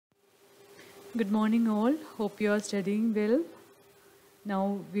Good morning all. Hope you are studying well.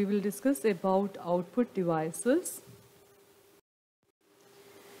 Now we will discuss about output devices.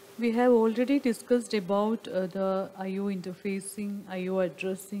 We have already discussed about the I/O interfacing, I/O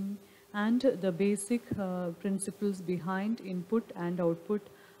addressing, and the basic principles behind input and output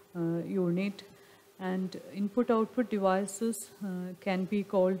unit. And input-output devices can be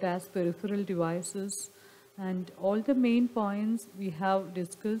called as peripheral devices. And all the main points we have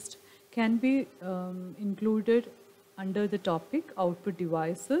discussed can be included under the topic output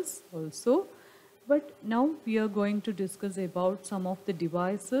devices also. But now we are going to discuss about some of the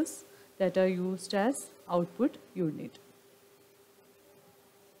devices that are used as output unit.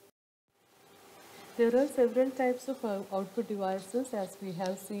 There are several types of output devices as we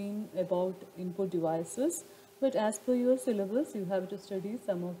have seen about input devices. But as per your syllabus, you have to study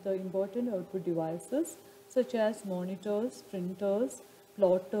some of the important output devices such as monitors, printers,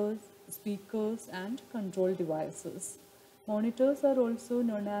 plotters, speakers, and control devices. Monitors are also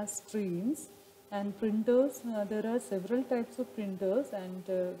known as screens, and printers, there are several types of printers, and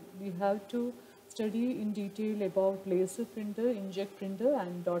we have to study in detail about laser printer, inkjet printer,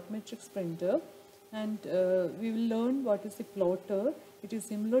 and dot matrix printer. And we will learn what is a plotter. It is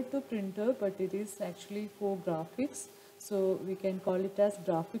similar to printer, but it is actually for graphics. So we can call it as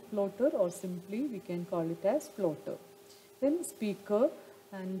graphic plotter, or simply we can call it as plotter. Then speaker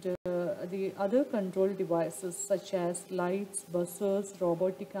and the other control devices such as lights, buzzers,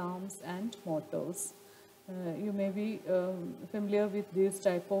 robotic arms, and motors. You may be familiar with this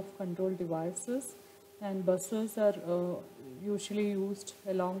type of control devices, and buzzers are usually used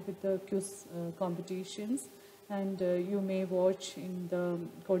along with the quiz competitions, and you may watch in the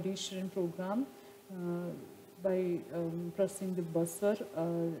Codician program by pressing the buzzer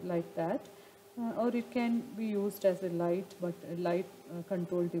like that. Or it can be used as a light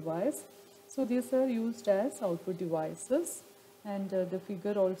control device. So these are used as output devices, and the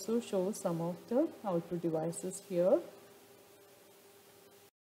figure also shows some of the output devices here.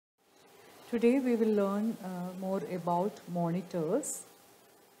 Today we will learn more about monitors.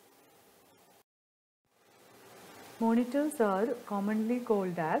 Monitors are commonly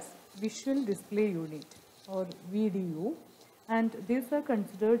called as visual display unit or VDU, and these are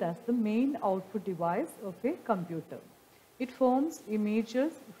considered as the main output device of a computer. It forms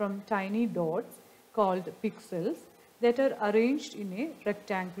images from tiny dots called pixels that are arranged in a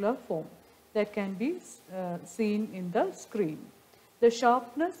rectangular form that can be seen in the screen. The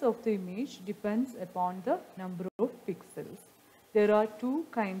sharpness of the image depends upon the number of pixels. There are two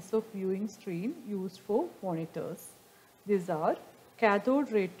kinds of viewing screen used for monitors. These are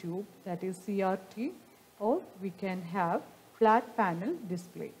cathode ray tube, that is CRT, or we can have flat panel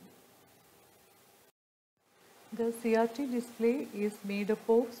display. The CRT display is made up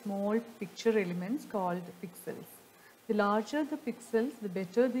of small picture elements called pixels. The larger the pixels, the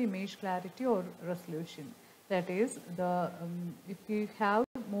better the image clarity or resolution. That is, if you have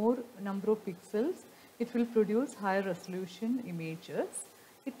more number of pixels, it will produce higher resolution images.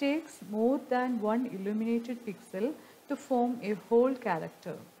 It takes more than one illuminated pixel to form a whole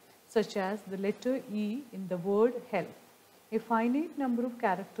character, such as the letter E in the word help. A finite number of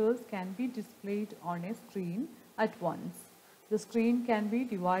characters can be displayed on a screen at once. The screen can be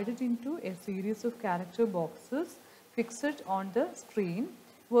divided into a series of character boxes fixed on the screen,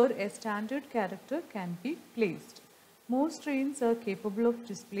 where a standard character can be placed. Most screens are capable of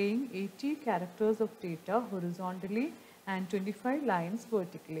displaying 80 characters of data horizontally and 25 lines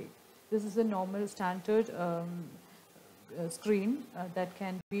vertically. This is a normal standard screen that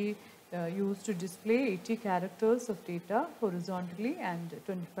can be used to display 80 characters of data horizontally and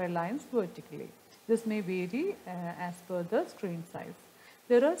 25 lines vertically. This may vary as per the screen size.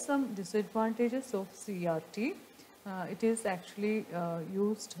 There are some disadvantages of CRT. It is actually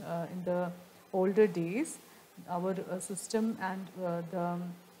used in the older days. Our system and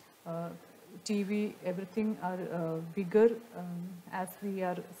the TV, everything are bigger as we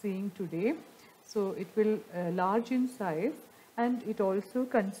are seeing today. So it will large in size, and it also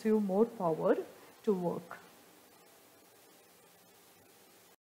consume more power to work.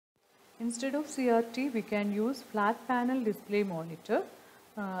 Instead of CRT, we can use flat panel display monitor.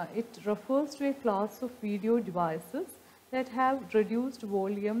 It refers to a class of video devices that have reduced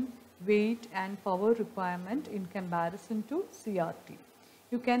volume, weight, and power requirement in comparison to CRT.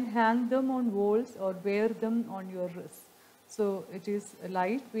 You can hang them on walls or wear them on your wrist. So it is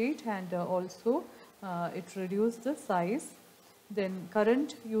lightweight, and also it reduces the size. Then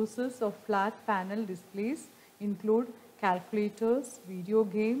current uses of flat panel displays include calculators, video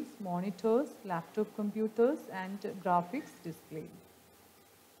games, monitors, laptop computers, and graphics display.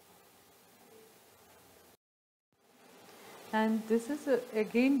 And this is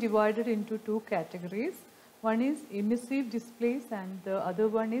again divided into two categories. One is emissive displays and the other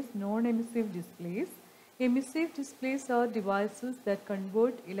one is non-emissive displays. Emissive displays are devices that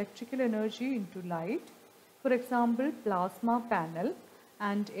convert electrical energy into light. For example, plasma panel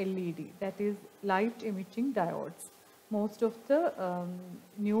and LED, that is light emitting diodes. Most of the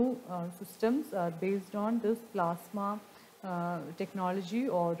new systems are based on this plasma technology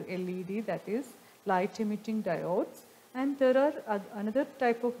or LED, that is light emitting diodes. And there are another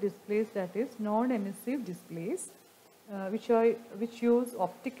type of displays, that is non-emissive displays, which use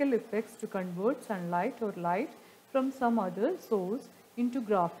optical effects to convert sunlight or light from some other source into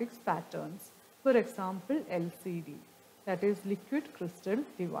graphics patterns. For example, LCD, that is liquid crystal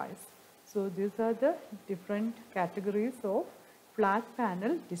device. So these are the different categories of flat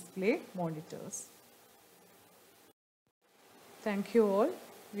panel display monitors. Thank you all.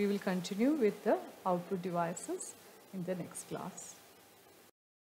 We will continue with the output devices in the next class.